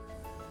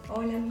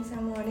Hola mis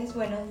amores,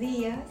 buenos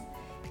días.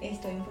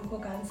 Estoy un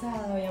poco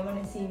cansada, hoy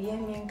amanecí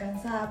bien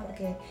cansada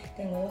porque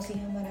tengo dos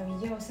hijas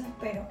maravillosas,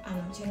 pero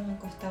anoche nos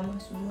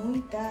acostamos muy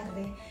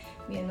tarde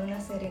viendo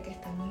una serie que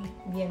estamos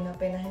viendo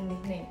apenas en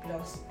Disney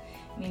Plus.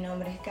 Mi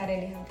nombre es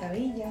Carelis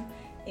Altavilla,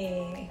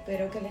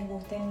 espero que les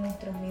gusten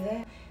nuestros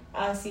videos.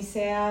 Así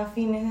sea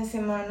fines de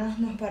semana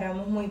nos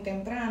paramos muy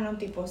temprano,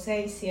 tipo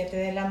 6, 7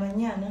 de la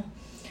mañana,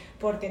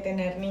 porque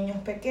tener niños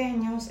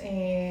pequeños,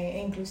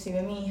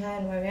 inclusive mi hija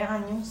de 9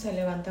 años se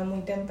levanta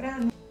muy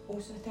temprano.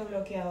 Uso este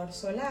bloqueador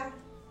solar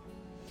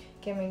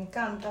que me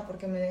encanta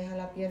porque me deja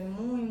la piel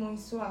muy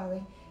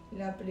suave.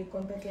 La aplico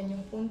en pequeños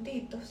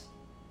puntitos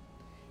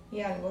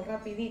y algo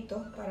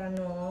rapidito para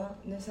no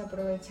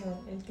desaprovechar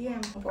el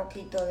tiempo. Un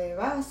poquito de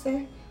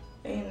base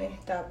en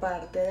esta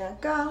parte de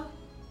acá,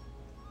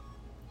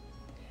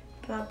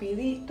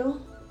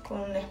 rapidito con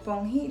una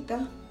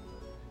esponjita.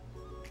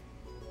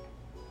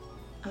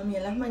 A mí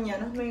en las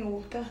mañanas me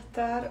gusta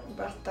estar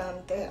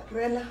bastante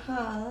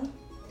relajada.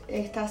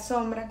 Esta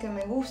sombra que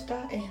me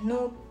gusta es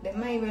Nude de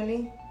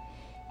Maybelline.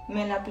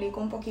 Me la aplico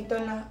un poquito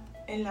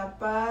en la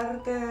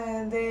parte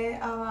de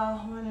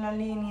abajo, en la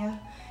línea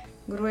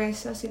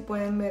gruesa, si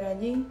pueden ver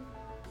allí.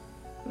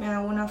 Me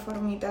hago una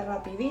formita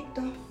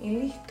rapidito y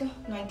listo.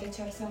 No hay que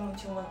echarse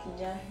mucho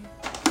maquillaje.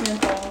 Me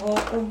pongo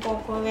un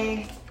poco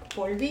de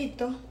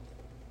polvito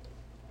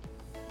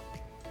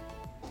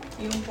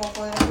y un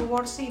poco de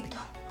ruborcito.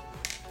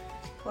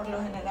 Por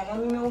lo general a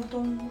mí me gusta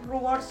un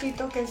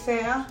ruborcito que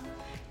sea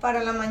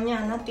para la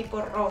mañana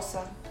tipo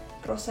rosa,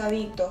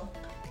 rosadito.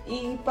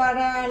 Y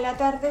para la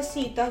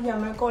tardecita ya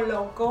me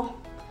coloco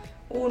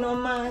uno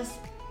más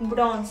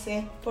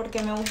bronce,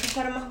 porque me gusta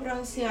estar más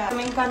bronceada.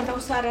 Me encanta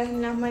usar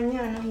en las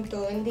mañanas y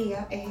todo el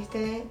día. Es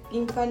este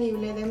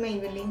infalible de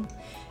Maybelline.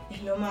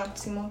 Es lo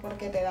máximo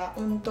porque te da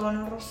un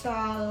tono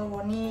rosado,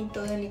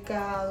 bonito,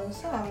 delicado,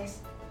 ¿sabes?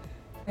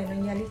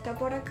 Bueno, ya lista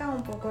por acá,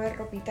 un poco de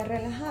ropita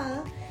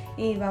relajada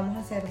y vamos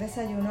a hacer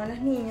desayuno a las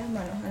niñas,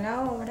 manos a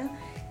la obra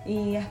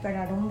y a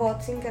esperar un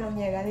boxing que nos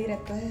llega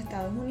directo desde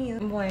Estados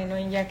Unidos. Bueno,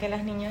 y ya que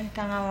las niñas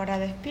están ahora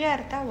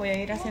despiertas, voy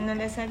a ir haciendo el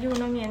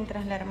desayuno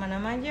mientras la hermana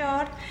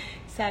mayor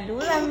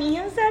saluda,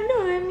 mía,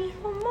 saluda, mis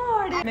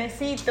amores.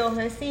 Besitos,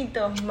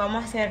 besitos.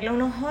 Vamos a hacerle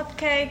unos hot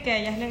cakes que a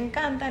ellas les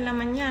encanta en la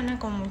mañana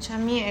con mucha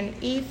miel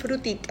y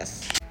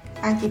frutitas.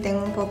 Aquí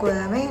tengo un poco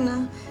de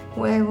avena,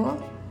 huevo,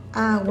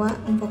 agua,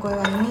 un poco de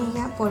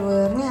vainilla, polvo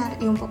de hornear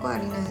y un poco de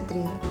harina de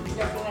trigo.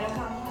 Lo primero que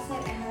vamos a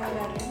hacer es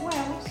agregar los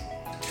huevos,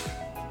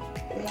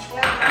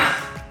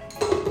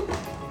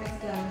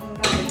 mezclamos un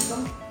ratito,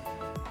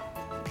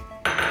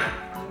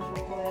 un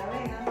poco de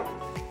avena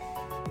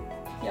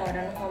y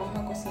ahora nos vamos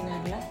a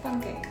cocinar las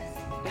panquecas,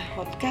 las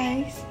hot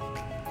cakes.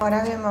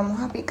 Ahora bien, vamos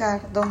a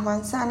picar 2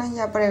 manzanas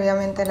ya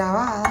previamente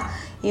lavadas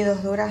y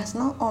 2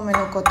 duraznos o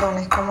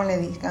melocotones, como le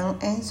digan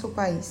en su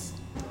país.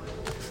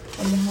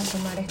 Vamos a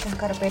tomar estas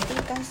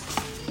carpetitas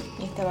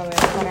y esta va a ver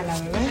para la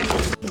bebé.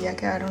 Y ya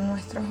quedaron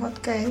nuestros hot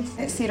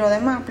cakes. Sirope de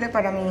maple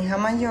para mi hija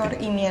mayor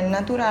y miel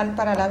natural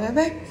para la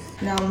bebé.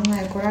 La vamos a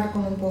decorar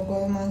con un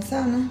poco de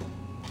manzana,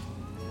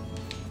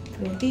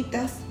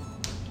 frutitas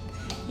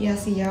y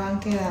así ya van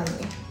quedando.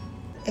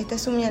 Esta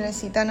es su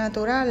mielecita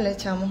natural, le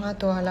echamos a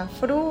todas las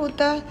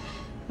frutas.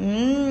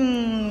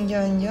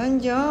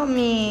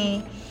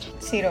 Yummy.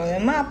 Sirope de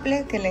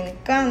maple que le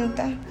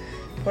encanta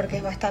porque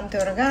es bastante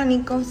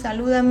orgánico.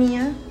 Saluda,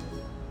 mía.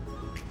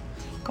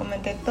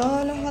 Comenté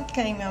todos los hot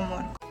cakes, mi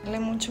amor.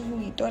 Darle mucho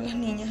juguito a las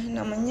niñas en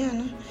la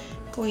mañana,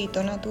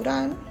 juguito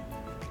natural.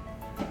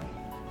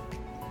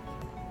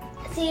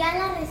 Sigan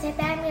la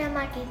receta de mi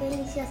mamá, que es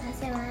deliciosa.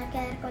 Se van a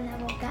quedar con la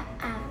boca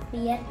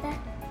abierta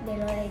de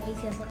lo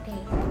delicioso que es.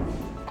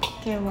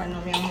 Qué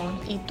bueno, mi amor.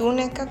 ¿Y tú,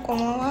 Neca,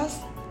 cómo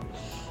vas?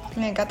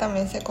 Neca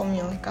también se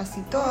comió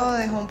casi todo,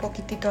 dejó un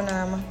poquitito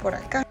nada más por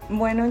acá.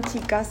 Bueno,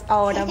 chicas,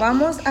 ahora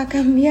vamos a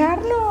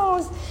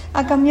cambiarnos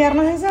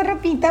esa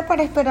ropita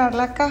para esperar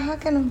la caja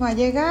que nos va a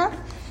llegar.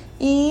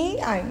 Y,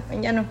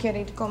 ella no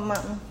quiere ir con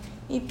mamá.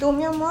 ¿Y tú,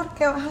 mi amor,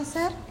 qué vas a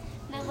hacer?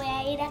 Me voy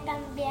a ir a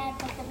cambiar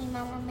porque mi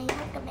mamá me dijo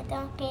que me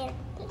tengo que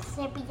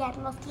cepillar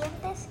los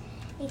dientes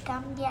y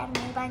cambiarme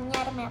y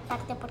bañarme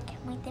aparte porque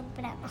es muy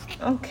temprano.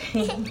 Ok.